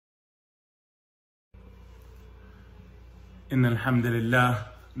إن الحمد لله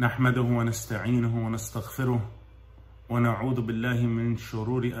نحمده ونستعينه ونستغفره ونعوذ بالله من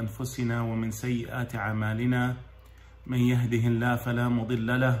شرور أنفسنا ومن سيئات أعمالنا. من يهده الله فلا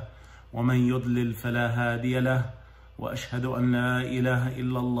مضل له ومن يضلل فلا هادي له، وأشهد أن لا إله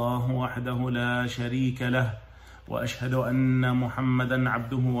إلا الله وحده لا شريك له، وأشهد أن محمدا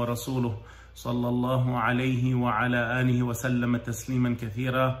عبده ورسوله صلى الله عليه وعلى آله وسلم تسليما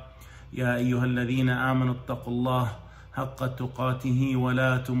كثيرا. يا أيها الذين آمنوا اتقوا الله حق تقاته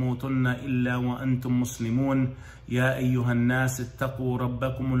ولا تموتن إلا وأنتم مسلمون. يا أيها الناس اتقوا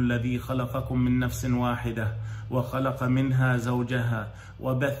ربكم الذي خلقكم من نفس واحدة وخلق منها زوجها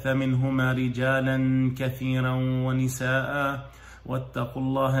وبث منهما رجالا كثيرا ونساء، واتقوا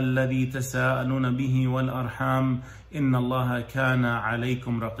الله الذي تساءلون به والأرحام إن الله كان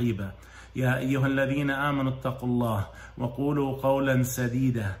عليكم رقيبا. يا أيها الذين آمنوا اتقوا الله وقولوا قولا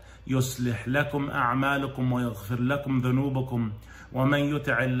سديدا يصلح لكم أعمالكم ويغفر لكم ذنوبكم، ومن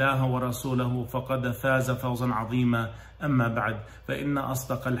يطع الله ورسوله فقد فاز فوزا عظيما. أما بعد، فإن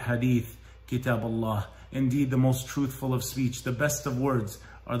أصدق الحديث كتاب الله. Indeed, the most truthful of speech, the best of words,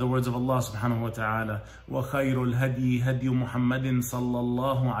 are the words of Allah subhanahu wa ta'ala. وَخَيْرُ الْهَدِي هَدْيُ مُحَمَّدٍ صَلَّى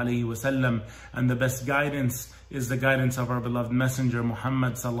اللَّهُ عَلَيْهِ وَسَلَّمَ. And the best guidance is the guidance of our beloved messenger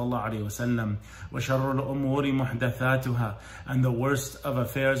Muhammad sallallahu alayhi wasallam. وَشَرُّ الْأُمُورِ مُحْدَثَاتُهَا. And the worst of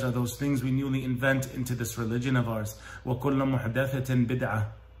affairs are those things we newly invent into this religion of ours. وَكُلُّ مُحْدَثَةٍ بِدْعَةٍ.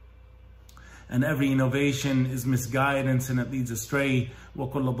 And every innovation is misguidance and it leads astray.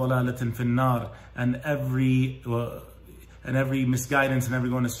 وَكُلُّ ضَلَالَةٍ فِي النَّارِ. And every misguidance and every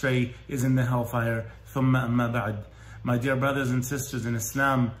going astray is in the hellfire. ثُمَّ أَمَّا بَعْدٍ. My dear brothers and sisters in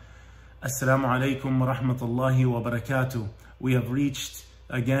Islam, Assalamu'alaikum warahmatullahi wabarakatuh. We have reached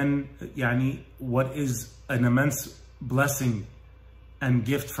again, what is an immense blessing and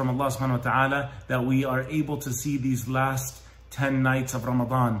gift from Allah subhanahu wa ta'ala, that we are able to see these last 10 nights of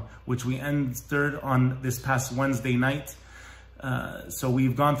Ramadan, which we entered on this past Wednesday night. So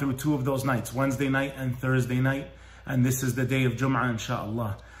we've gone through two of those nights, Wednesday night and Thursday night, and this is the day of Jum'ah,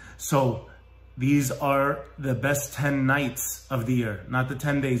 inshallah. So these are the best 10 nights of the year, not the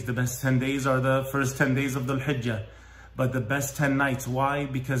 10 days. The best 10 days are the first 10 days of Dhul Hijjah, but the best 10 nights. Why?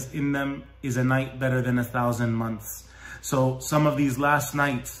 Because in them is a night better than 1,000 months. So some of these last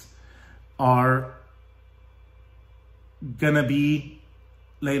nights are gonna be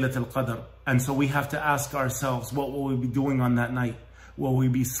Laylatul-Qadr. And so we have to ask ourselves, what will we be doing on that night? Will we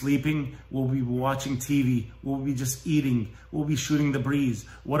be sleeping? Will we be watching TV? Will we be just eating? Will we be shooting the breeze?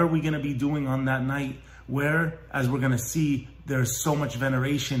 What are we going to be doing on that night where, as we're going to see, there's so much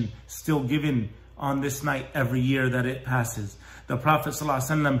veneration still given on this night every year that it passes? The Prophet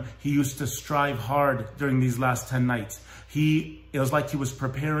ﷺ, he used to strive hard during these last 10 nights. It was like he was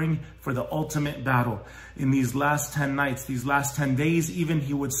preparing for the ultimate battle. In these last 10 nights, these last 10 days, even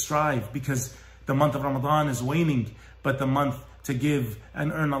he would strive, because the month of Ramadan is waning, but the month to give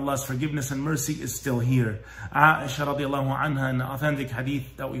and earn Allah's forgiveness and mercy is still here. Aisha radiallahu anha, in an authentic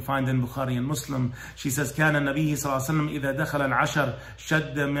hadith that we find in Bukhari and Muslim, she says, كان النبي صلى الله عليه وسلم إذا دخل العشر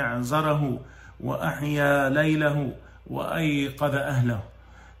شد معزره وأحيا ليله وأيقظ أهله.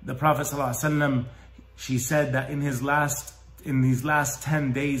 The Prophet صلى الله عليه وسلم, she said that in these last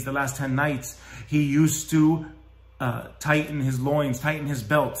 10 days, the last 10 nights, he used to tighten his loins, tighten his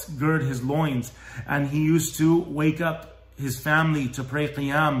belts, gird his loins, and he used to wake up his family to pray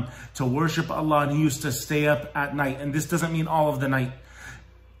qiyam, to worship Allah, and he used to stay up at night. And this doesn't mean all of the night.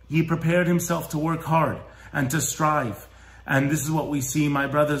 He prepared himself to work hard and to strive. And this is what we see, my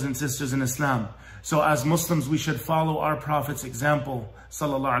brothers and sisters in Islam. So as Muslims, we should follow our Prophet's example,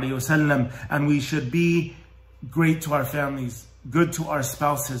 sallallahu alaihi wasallam, and we should be great to our families, good to our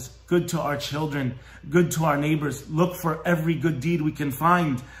spouses, good to our children, good to our neighbors. Look for every good deed we can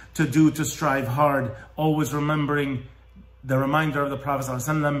find to do, to strive hard, always remembering the reminder of the Prophet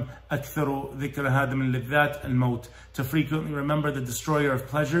ﷺ, أَكْثَرُ ذِكْرَ هَادِمِ اللِّذَّاتِ الْمَوْتِ, to frequently remember the destroyer of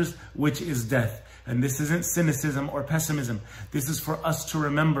pleasures, which is death. And this isn't cynicism or pessimism. This is for us to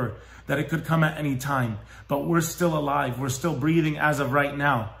remember that it could come at any time. But we're still alive. We're still breathing as of right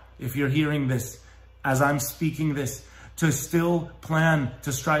now. If you're hearing this, as I'm speaking this, to still plan,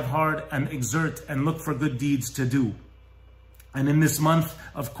 to strive hard and exert and look for good deeds to do. And in this month,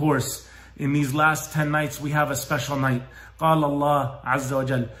 of course, in these last 10 nights, we have a special night. قال الله عز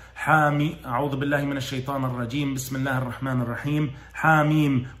وجل حامي أعوذ بالله من الشيطان الرجيم بسم الله الرحمن الرحيم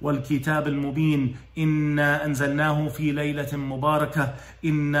حاميم والكتاب المبين إنا أنزلناه في ليلة مباركة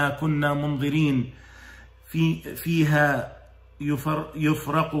إنا كنا منذرين فيها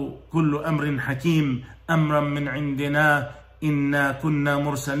يفرق كل أمر حكيم أمرا من عندنا إنا كنا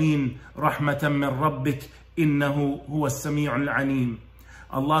مرسلين رحمة من ربك إِنَّهُ هُوَ السَّمِيعُ الْعَلِيمُ.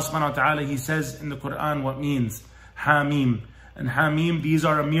 Allah subhanahu wa ta'ala, He says in the Quran what means Hamim. And Hamim, these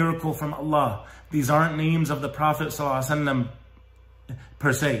are a miracle from Allah. These aren't names of the Prophet ﷺ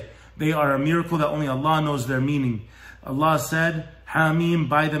per se. They are a miracle that only Allah knows their meaning. Allah said, Hamim,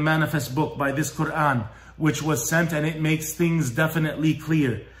 by the manifest book, by this Quran, which was sent and it makes things definitely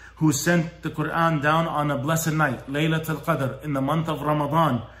clear. Who sent the Quran down on a blessed night, Layltul-Qadr, in the month of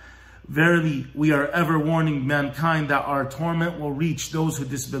Ramadan. Verily, we are ever warning mankind that our torment will reach those who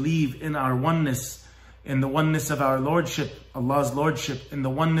disbelieve in our oneness, in the oneness of our Lordship, Allah's Lordship, in the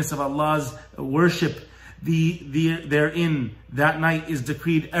oneness of Allah's worship. Therein, that night is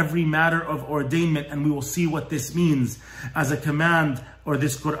decreed every matter of ordainment, and we will see what this means. As a command, or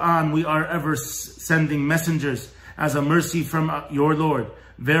this Quran, we are ever sending messengers as a mercy from your Lord.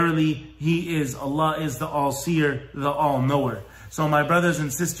 Verily, Allah is the all-seer, the all-knower. So my brothers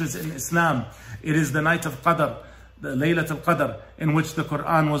and sisters in Islam, it is the night of Qadr, the Laylat-Qadr, in which the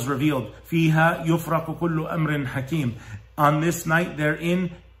Quran was revealed. فِيهَا يُفْرَقُ كُلُّ أَمْرٍ حَكِيمٍ. On this night, therein,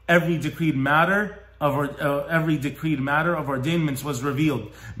 every decreed matter of ordainments was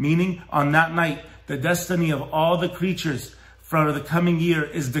revealed. Meaning, on that night, the destiny of all the creatures for the coming year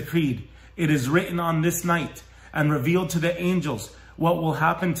is decreed. It is written on this night and revealed to the angels what will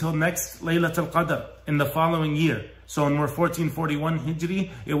happen till next Laylatul-Qadr in the following year. So when we're 1441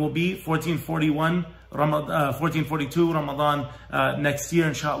 Hijri, it will be 1442 Ramadan next year,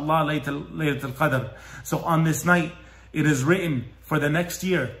 inshallah, Laylatul-Qadr. So on this night, it is written for the next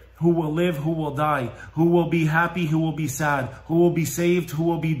year, who will live, who will die, who will be happy, who will be sad, who will be saved, who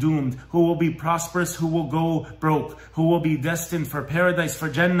will be doomed, who will be prosperous, who will go broke, who will be destined for paradise, for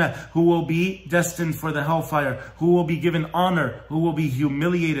Jannah, who will be destined for the hellfire, who will be given honor, who will be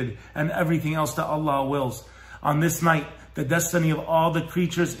humiliated, and everything else that Allah wills. On this night, the destiny of all the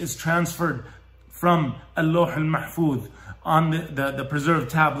creatures is transferred from al-Lawh al-Mahfuz, on the preserved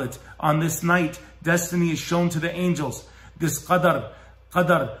tablet. On this night, destiny is shown to the angels. This Qadr,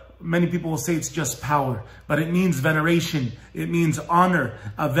 many people will say it's just power, but it means veneration. It means honor.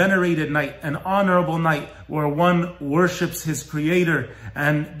 A venerated night, an honorable night where one worships his Creator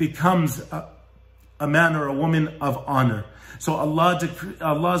and becomes a man or a woman of honor. So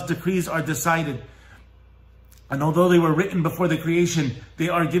Allah's decrees are decided. And although they were written before the creation, they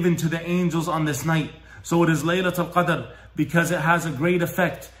are given to the angels on this night. So it is Laylatul-Qadr because it has a great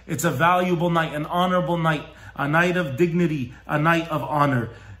effect. It's a valuable night, an honorable night, a night of dignity, a night of honor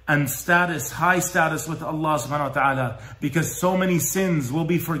and status, high status with Allah subhanahu wa ta'ala, because so many sins will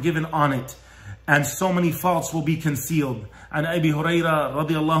be forgiven on it and so many faults will be concealed. And Abi Hurairah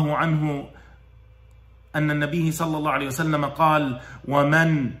radiyallahu anhu, أن النبي صلى الله عليه وسلم قال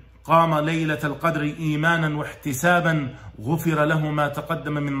ومن قام ليلة القدر إيمانا واحتسابا غفر له ما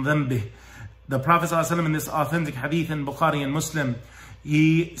تقدم من ذنبه. The Prophet صلى الله عليه وسلم, in this authentic hadith in Bukhari and Muslim,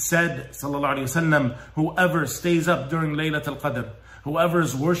 he said, صلى الله عليه وسلم, whoever stays up during Laylatul Qadr, whoever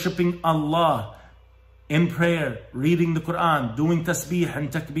is worshipping Allah in prayer, reading the Quran, doing tasbih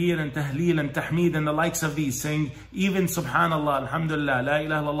and takbir and tahleel and tahmeed and the likes of these, saying even subhanallah, alhamdulillah, la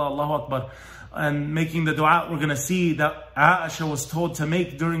ilaha illallah, Allahu Akbar, and making the dua we're going to see that Aisha was told to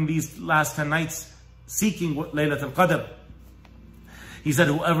make during these last 10 nights, seeking Laylatul Qadr. He said,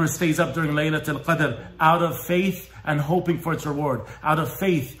 whoever stays up during Laylatul Qadr out of faith and hoping for its reward, out of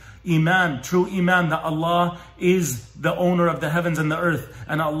faith, Iman, true Iman, that Allah is the owner of the heavens and the earth,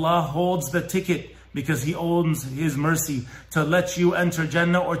 and Allah holds the ticket because He owns His mercy to let you enter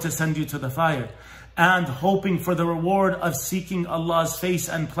Jannah or to send you to the fire, and hoping for the reward of seeking Allah's face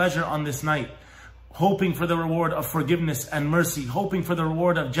and pleasure on this night, hoping for the reward of forgiveness and mercy, hoping for the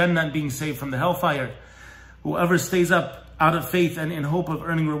reward of Jannah and being saved from the hellfire. Whoever stays up out of faith and in hope of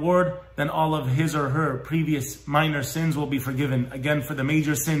earning reward, then all of his or her previous minor sins will be forgiven. Again, for the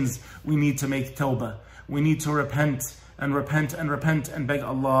major sins, we need to make tawbah. We need to repent and repent and repent and beg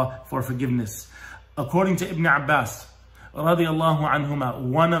Allah for forgiveness. According to Ibn Abbas, radiyallahu anhuma,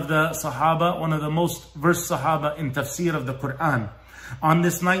 one of the Sahaba, one of the most versed Sahaba in tafsir of the Quran, on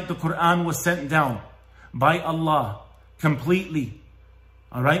this night the Quran was sent down by Allah completely.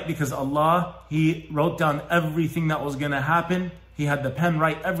 Alright, because Allah, He wrote down everything that was going to happen. He had the pen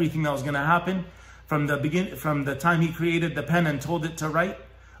write everything that was going to happen from the time He created the pen and told it to write,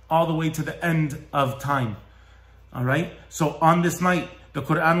 all the way to the end of time. Alright, so on this night, the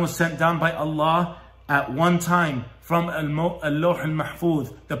Quran was sent down by Allah at one time from al-Lawh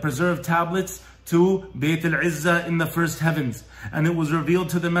al-Mahfuz, the preserved tablets, to Bayt al-Izzah in the first heavens. And it was revealed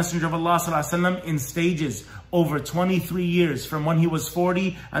to the Messenger of Allah ﷺ in stages over 23 years, from when he was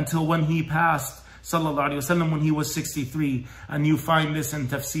 40 until when he passed sallallahu alaihi wasallam when he was 63. And you find this in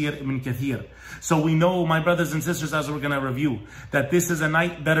Tafsir Ibn Kathir. So we know, my brothers and sisters, as we're going to review, that this is a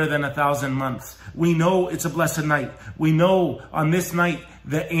night better than 1,000 months. We know it's a blessed night. We know on this night,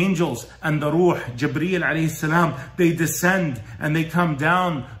 the angels and the Ruh, Jibreel alayhi salam, they descend and they come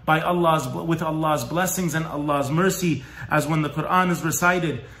down with Allah's blessings and Allah's mercy, as when the Quran is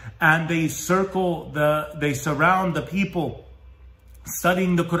recited, and they surround the people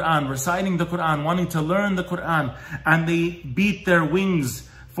studying the Quran, reciting the Quran, wanting to learn the Quran, and they beat their wings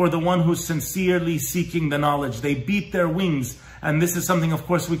for the one who's sincerely seeking the knowledge. They beat their wings. And this is something, of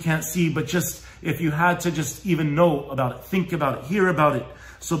course, we can't see, but just if you had to just even know about it, think about it, hear about it,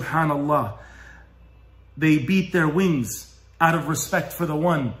 subhanallah. They beat their wings out of respect for the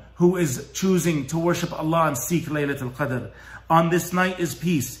one who is choosing to worship Allah and seek Laylatul-Qadr. On this night is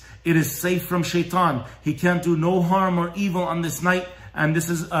peace. It is safe from shaitan. He can't do no harm or evil on this night. And this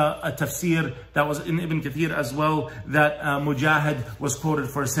is a tafsir that was in Ibn Kathir as well, that Mujahid was quoted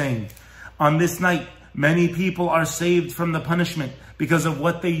for saying. On this night, many people are saved from the punishment because of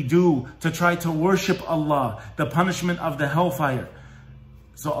what they do to try to worship Allah, the punishment of the hellfire.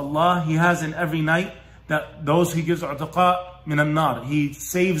 So Allah, He has in every night that those He gives u'taqa min an-nar, He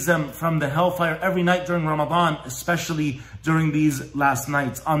saves them from the hellfire every night during Ramadan, especially during these last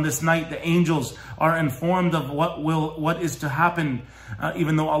nights. On this night, the angels are informed of what is to happen,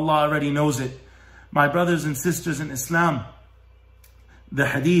 even though Allah already knows it. My brothers and sisters in Islam, the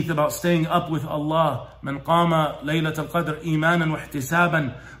hadith about staying up with Allah, man qama Laylatul-Qadr imanan wa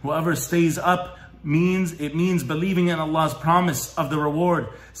ihtisaban, whoever stays up, it means believing in Allah's promise of the reward,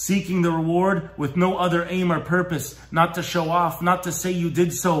 seeking the reward with no other aim or purpose, not to show off, not to say you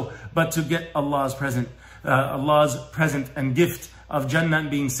did so, but to get Allah's present and gift of Jannah and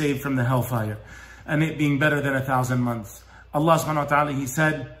being saved from the hellfire, and it being better than 1,000 months. Allah subhanahu wa ta'ala, He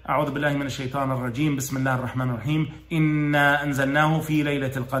said, A'udhu billahi minash shaitanir rajim, Bismillahir Rahmanir Rahim, Inna anzalnahu fi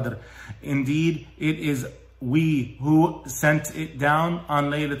Laylatul Qadr. Indeed, it is we who sent it down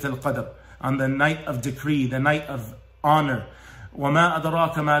on Laylatul Qadr, on the night of decree, the night of honor. وَمَا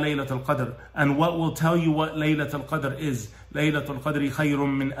أَدْرَاكَ مَا لَيْلَةُ الْقَدْرِ. And what will tell you what Laylatul Qadr is? Laylatul Qadri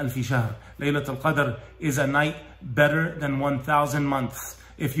khayrun min alfi shahr. Laylatul Qadr is a night better than 1,000 months.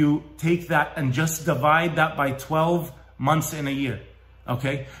 If you take that and just divide that by 12 months in a year,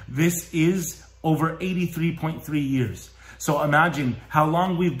 okay? This is over 83.3 years. So imagine how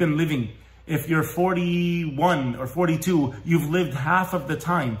long we've been living. If you're 41 or 42, you've lived half of the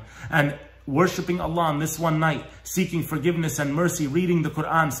time. And worshipping Allah on this one night, seeking forgiveness and mercy, reading the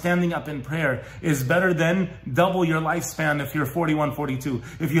Quran, standing up in prayer is better than double your lifespan if you're 41, 42.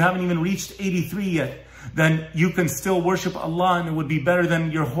 If you haven't even reached 83 yet, then you can still worship Allah, and it would be better than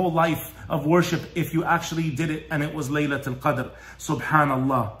your whole life of worship if you actually did it and it was Laylatul Qadr.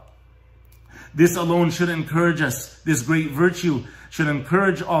 Subhanallah. This alone should encourage us, this great virtue should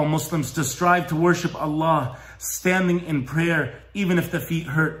encourage all Muslims to strive to worship Allah, standing in prayer, even if the feet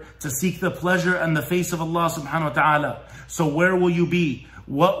hurt, to seek the pleasure and the face of Allah subhanahu wa ta'ala. So where will you be?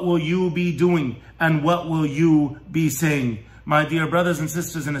 What will you be doing? And what will you be saying? My dear brothers and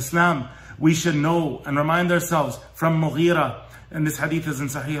sisters in Islam, we should know and remind ourselves from Mughira, and this hadith is in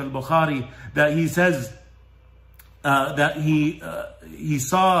Sahih al-Bukhari, that he says that he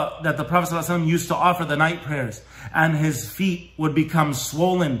saw that the Prophet ﷺ used to offer the night prayers, and his feet would become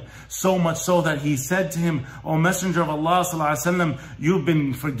swollen, so much so that he said to him, O Messenger of Allah ﷺ, you've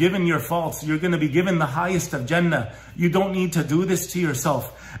been forgiven your faults. You're going to be given the highest of Jannah. You don't need to do this to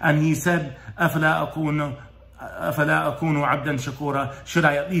yourself. And he said, أَفَلَا أَكُونُ عَبْدًا شَكُورًا. Should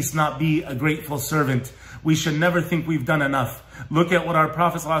I at least not be a grateful servant? We should never think we've done enough. Look at what our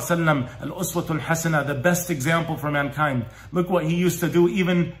Prophet ﷺ, al-Uswatul Hasana, the best example for mankind. Look what he used to do,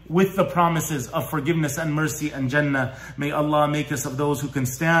 even with the promises of forgiveness and mercy and Jannah. May Allah make us of those who can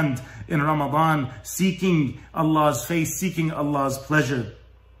stand in Ramadan, seeking Allah's face, seeking Allah's pleasure.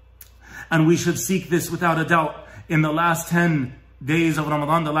 And we should seek this without a doubt in the last 10 days of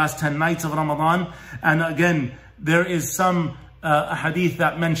Ramadan, the last 10 nights of Ramadan. And again, there is some a hadith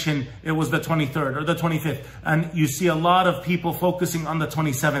that mentioned it was the 23rd or the 25th. And you see a lot of people focusing on the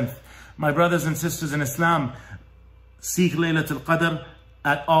 27th. My brothers and sisters in Islam, seek Laylatul Qadr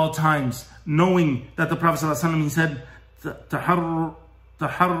at all times, knowing that the Prophet ﷺ, he said, تَحَرَّوْا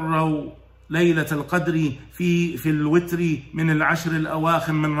لَيْلَةَ الْقَدْرِ فِي الْوِتْرِ مِنَ الْعَشْرِ الْأَوَاخِرِ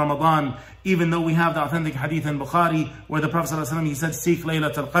مِنْ رَمَضَانِ. Even though we have the authentic hadith in Bukhari, where the Prophet ﷺ, he said, seek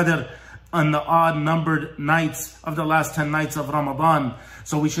Laylatul Qadr on the odd numbered nights of the last 10 nights of Ramadan.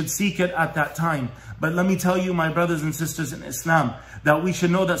 So we should seek it at that time. But let me tell you, my brothers and sisters in Islam, that we should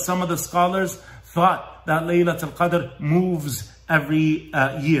know that some of the scholars thought that Laylatul Qadr moves every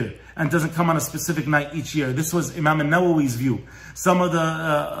year, and doesn't come on a specific night each year. This was Imam al-Nawawi's view. Some of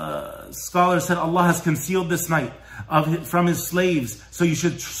the scholars said Allah has concealed this night from His slaves, so you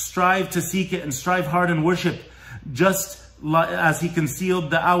should strive to seek it and strive hard in worship, just as He concealed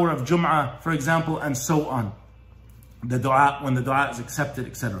the hour of Jum'ah, for example, and so on. The dua, when the dua is accepted,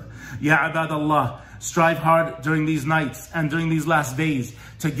 etc. Ya ibadallah, strive hard during these nights and during these last days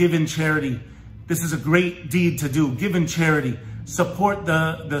to give in charity. This is a great deed to do. Give in charity. Support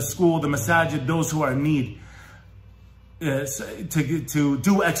the school, the masajid, those who are in need. To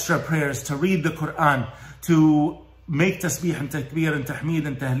do extra prayers, to read the Quran, to make tasbih and takbir and tahmeed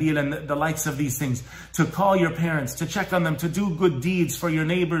and tahleel and the likes of these things. To call your parents, to check on them, to do good deeds for your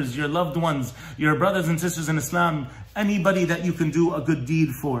neighbors, your loved ones, your brothers and sisters in Islam, anybody that you can do a good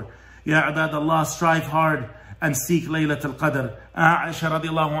deed for. Ya ibadallah, strive hard and seek Laylatul-Qadr. Aisha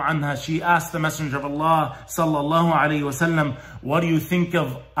radiallahu anha, she asked the Messenger of Allah sallallahu alayhi wasallam, what do you think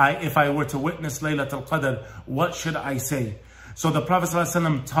of if I were to witness Laylatul-Qadr? What should I say? So the Prophet sallallahu alayhi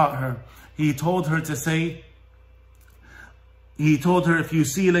wasallam taught her. He told her, if you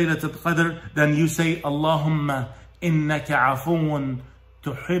see Laylatul-Qadr, then you say, Allahumma innaka afuun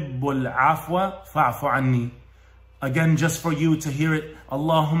tuhibbul afwa fa'fu anni. Again, just for you to hear it.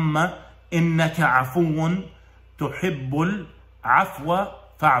 Allahumma innaka afuun tuhibbul afwa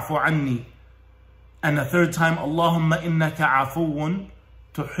fa'fu anni. And a third time, Allahumma innaka afuun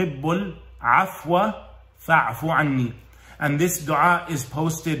tuhibbul afwa fa'fu anni. And this dua is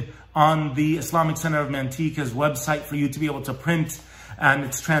posted on the Islamic Center of Manteca's website for you to be able to print, and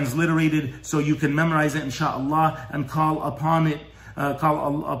it's transliterated so you can memorize it, inshallah, and call upon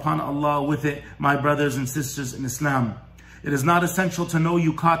Allah with it, my brothers and sisters in Islam. It is not essential to know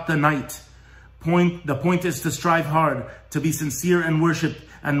you caught the night. The point is to strive hard, to be sincere in worship.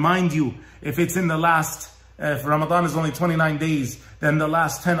 And mind you, if it's in the last, if Ramadan is only 29 days, then the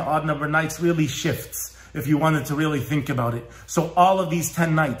last 10 odd number nights really shifts, if you wanted to really think about it. So all of these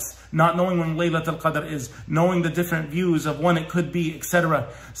 10 nights, not knowing when Laylatul-Qadr is, knowing the different views of when it could be, etc.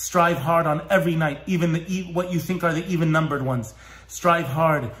 Strive hard on every night, even what you think are the even numbered ones. Strive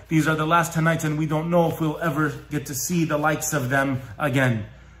hard. These are the last 10 nights, and we don't know if we'll ever get to see the likes of them again.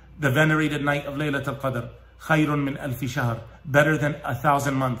 The venerated night of Laylatul-Qadr, khayrun min alfi shahr, better than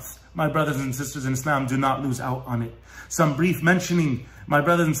 1,000 months. My brothers and sisters in Islam, do not lose out on it. Some brief mentioning, my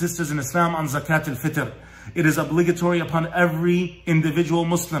brothers and sisters in Islam, on zakatul fitr. It is obligatory upon every individual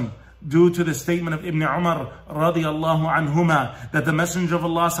Muslim, due to the statement of Ibn Umar radiallahu anhuma, that the Messenger of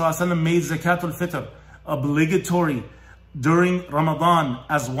Allah sallallahu alaihi wasallam made zakatul fitr obligatory during Ramadan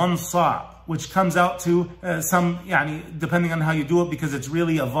as 1 sa', which comes out to depending on how you do it, because it's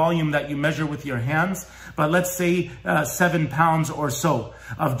really a volume that you measure with your hands. But let's say 7 pounds or so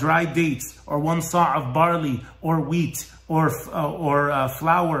of dried dates, or 1 sa' of barley or wheat, or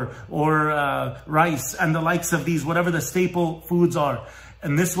flour, or rice, and the likes of these, whatever the staple foods are.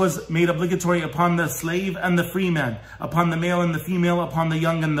 And this was made obligatory upon the slave and the free man, upon the male and the female, upon the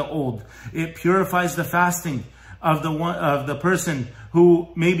young and the old. It purifies the fasting of the person who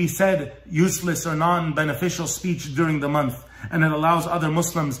maybe said useless or non-beneficial speech during the month. And it allows other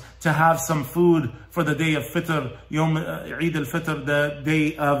Muslims to have some food for the day of Fitr, Eid al-Fitr, the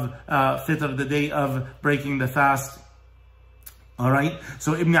day of Fitr, the day of breaking the fast. Alright,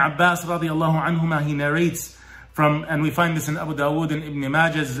 so Ibn Abbas radiallahu anhuma, he narrates from, and we find this in Abu Dawood and Ibn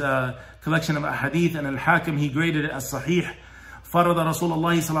Majah's collection of hadith, and al-Hakim, he graded it as sahih. فرض رسول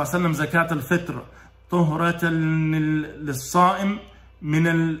الله صلى الله عليه وسلم زكاة الفطر طهرة للصائم من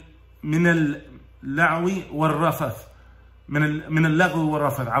اللغو والرفث من اللغو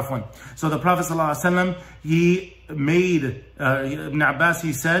والرفث عفوا. So the Prophet صلى الله عليه وسلم, he made, Ibn Abbas,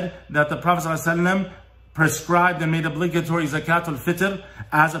 he said that the Prophet صلى الله عليه وسلم prescribed and made obligatory zakatul fitr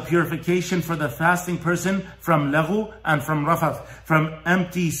as a purification for the fasting person from laghu and from rafath, from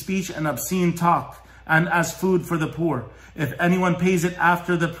empty speech and obscene talk, and as food for the poor. If anyone pays it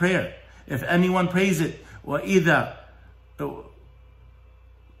after the prayer, if anyone prays it, وَإِذَا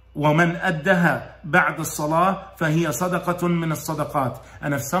وَمَنْ أَدَّهَا بَعْدَ الصَّلَاةِ فَهِيَ صَدَقَةٌ مِّنَ الصَّدَقَاتِ.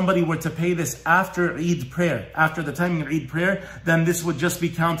 And if somebody were to pay this after Eid prayer, after the timing of Eid prayer, then this would just be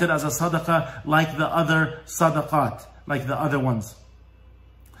counted as a sadaqah like the other sadaqat, like the other ones.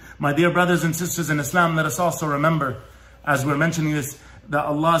 My dear brothers and sisters in Islam, let us also remember, as we're mentioning this, that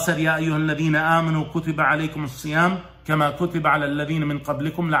Allah said, يَا أَيُّهَا الَّذِينَ آمَنُوا كُتِبَ عَلَيْكُمُ الصِّيَامُ كَمَا كُتِبَ عَلَى الَّذِينَ مِنْ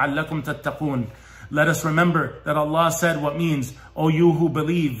قَبْلِكُمْ لَعَلَّكُمْ تَتَّقُونَ. Let us remember that Allah said what means, O you who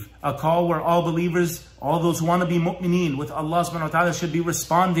believe, a call where all believers, all those who want to be mu'mineen with Allah subhanahu wa ta'ala, should be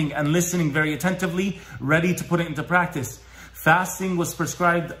responding and listening very attentively, ready to put it into practice. Fasting was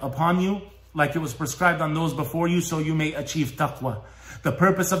prescribed upon you like it was prescribed on those before you, so you may achieve taqwa. The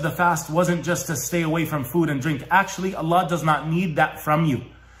purpose of the fast wasn't just to stay away from food and drink. Actually, Allah does not need that from you.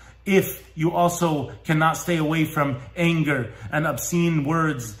 If you also cannot stay away from anger and obscene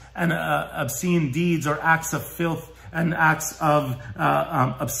words and obscene deeds or acts of filth and acts of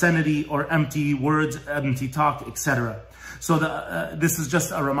obscenity or empty words, empty talk, etc. So this is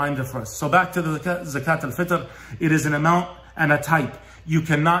just a reminder for us. So back to the zakat al-Fitr, it is an amount and a type. You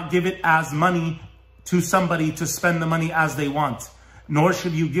cannot give it as money to somebody to spend the money as they want, nor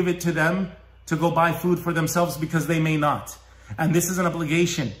should you give it to them to go buy food for themselves because they may not. And this is an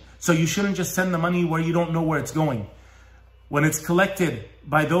obligation. So you shouldn't just send the money where you don't know where it's going. When it's collected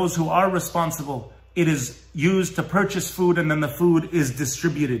by those who are responsible, it is used to purchase food, and then the food is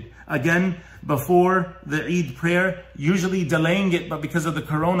distributed. Again, before the Eid prayer, usually delaying it, but because of the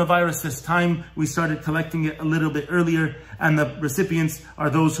coronavirus this time, we started collecting it a little bit earlier, and the recipients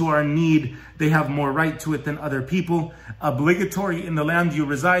are those who are in need. They have more right to it than other people. Obligatory in the land you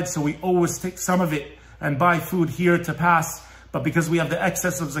reside, so we always take some of it and buy food here to pass. But because we have the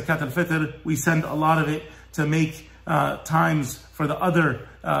excess of zakat al-Fitr, we send a lot of it to make times for the other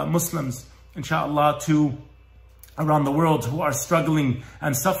Muslims, inshallah, to around the world who are struggling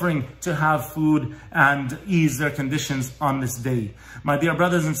and suffering to have food and ease their conditions on this day. My dear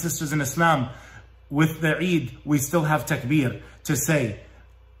brothers and sisters in Islam, with the Eid, we still have takbir to say,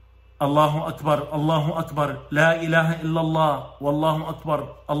 Allahu Akbar, La ilaha illallah, Wallahu Akbar,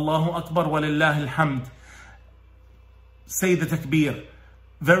 Allahu Akbar, Walillahi alhamd. Say the takbir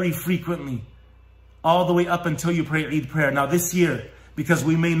very frequently, all the way up until you pray Eid prayer. Now this year, because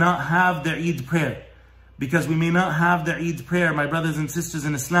we may not have the Eid prayer, my brothers and sisters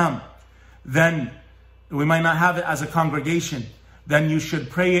in Islam, then we might not have it as a congregation, then you should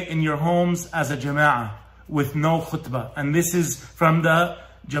pray it in your homes as a jama'ah with no khutbah. And this is from the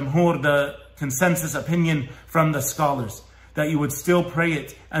jamhur, the consensus opinion from the scholars, that you would still pray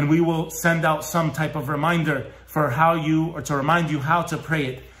it, and we will send out some type of reminder for how you, or to remind you how to pray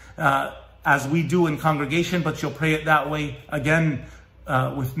it as we do in congregation, but you'll pray it that way again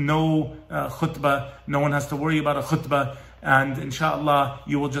with no khutbah. No one has to worry about a khutbah, and inshallah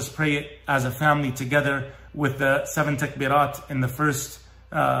you will just pray it as a family together with the 7 takbirat in the first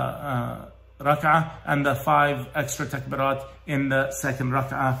rak'ah and the 5 extra takbirat in the second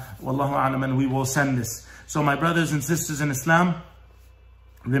rak'ah. Wallahu a'lam, and we will send this. So my brothers and sisters in Islam,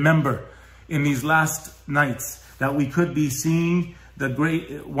 remember in these last nights that we could be seeing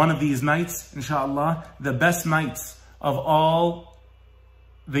one of these nights, inshallah, the best nights of all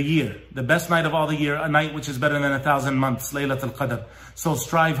the year, the best night of all the year, a night which is better than 1,000 months, Laylat-Qadr. So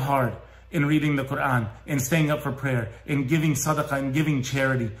strive hard in reading the Quran, in staying up for prayer, in giving sadaqah, in giving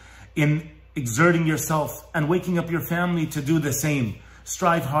charity, in exerting yourself and waking up your family to do the same.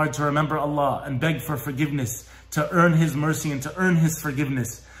 Strive hard to remember Allah and beg for forgiveness, to earn His mercy and to earn His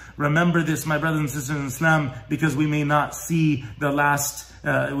forgiveness. Remember this, my brothers and sisters in Islam, because we may not see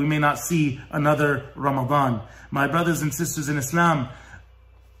we may not see another Ramadan. My brothers and sisters in Islam,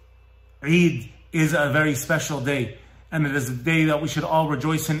 Eid is a very special day, and it is a day that we should all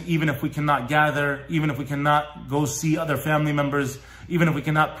rejoice in, even if we cannot gather, even if we cannot go see other family members, even if we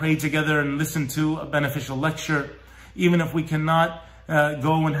cannot pray together and listen to a beneficial lecture, even if we cannot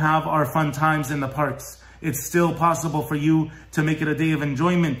go and have our fun times in the parks. It's still possible for you to make it a day of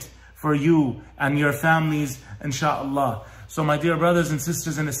enjoyment for you and your families, inshallah. So my dear brothers and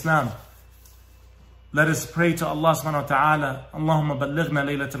sisters in Islam, let us pray to Allah subhanahu wa ta'ala, Allahumma ballighna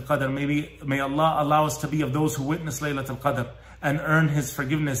Laylatul-Qadr. May Allah allow us to be of those who witness Laylatul-Qadr and earn His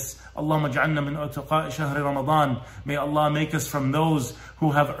forgiveness. Allahumma ja'alna min utaqa'i shahri Ramadan. May Allah make us from those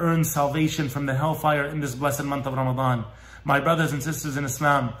who have earned salvation from the hellfire in this blessed month of Ramadan. My brothers and sisters in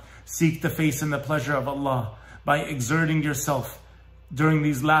Islam, seek the face and the pleasure of Allah by exerting yourself during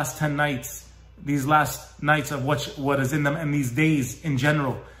these last 10 nights, these last nights of what is in them, and these days in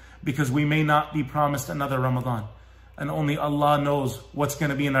general, because we may not be promised another Ramadan, and only Allah knows what's going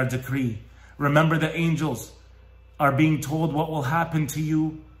to be in our decree. Remember, the angels are being told what will happen to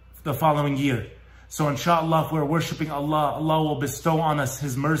you the following year. So inshallah, if we're worshipping Allah, Allah will bestow on us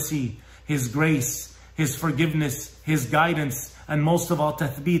His mercy, His grace, His forgiveness, His guidance, and most of all,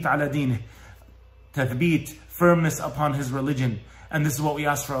 tathbeet ala deenih, tathbeet, firmness upon His religion. And this is what we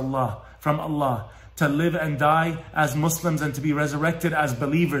ask from Allah, to live and die as Muslims and to be resurrected as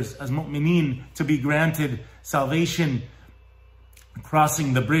believers, as mu'mineen, to be granted salvation,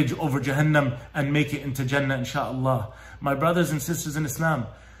 crossing the bridge over Jahannam and make it into Jannah, inshallah. My brothers and sisters in Islam,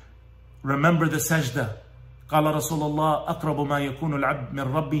 remember the sajda. قال رسول الله أقرب ما يكون العبد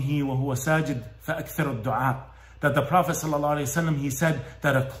من ربه وهو ساجد فأكثر الدعاء. that the Prophet ﷺ, he said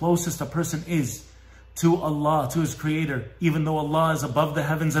that the closest a person is to Allah, to his Creator, even though Allah is above the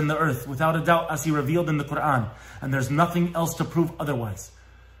heavens and the earth, without a doubt, as he revealed in the Quran, and there's nothing else to prove otherwise.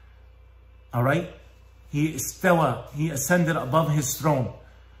 All right? He ascended above his throne.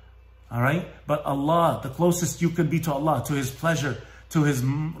 All right? But Allah, the closest you can be to Allah, to his pleasure, to his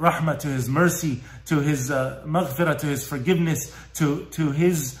rahmah, to his mercy, to his maghfirah, to his forgiveness, to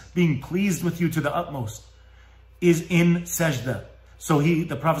his being pleased with you to the utmost, is in sajda. So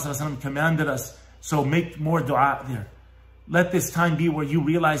the Prophet ﷺ commanded us, so make more dua there. Let this time be where you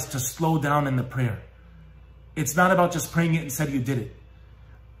realize to slow down in the prayer. It's not about just praying it and said you did it.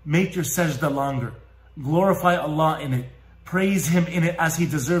 Make your sajda longer. Glorify Allah in it. Praise Him in it as He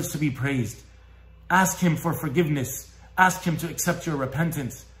deserves to be praised. Ask Him for forgiveness. Ask Him to accept your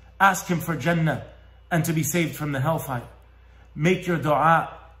repentance. Ask Him for Jannah and to be saved from the hellfire. Make your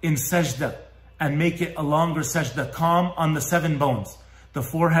dua in sajda and make it a longer sajda. Calm on the 7 bones. The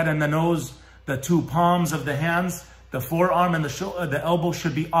forehead and the nose, the 2 palms of the hands, the forearm and the elbow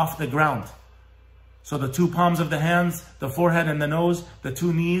should be off the ground. So the 2 palms of the hands, the forehead and the nose, the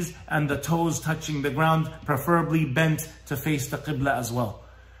 2 knees and the toes touching the ground, preferably bent to face the Qibla as well.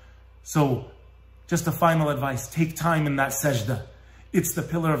 So just a final advice, take time in that sajda. It's the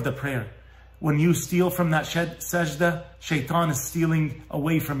pillar of the prayer. When you steal from that sajda, shaitan is stealing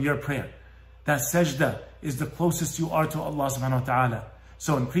away from your prayer. That sajda is the closest you are to Allah subhanahu wa ta'ala.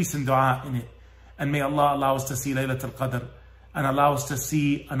 So increase in dua in it. And may Allah allow us to see Laylatul-Qadr and allow us to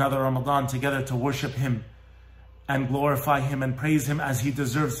see another Ramadan together to worship Him and glorify Him and praise Him as He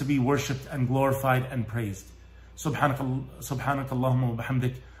deserves to be worshipped and glorified and praised. Subhanakallahumma wa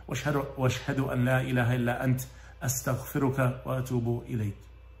bihamdik wa ashhadu an la ilaha illa ant astaghfiruka wa atubu ilayk.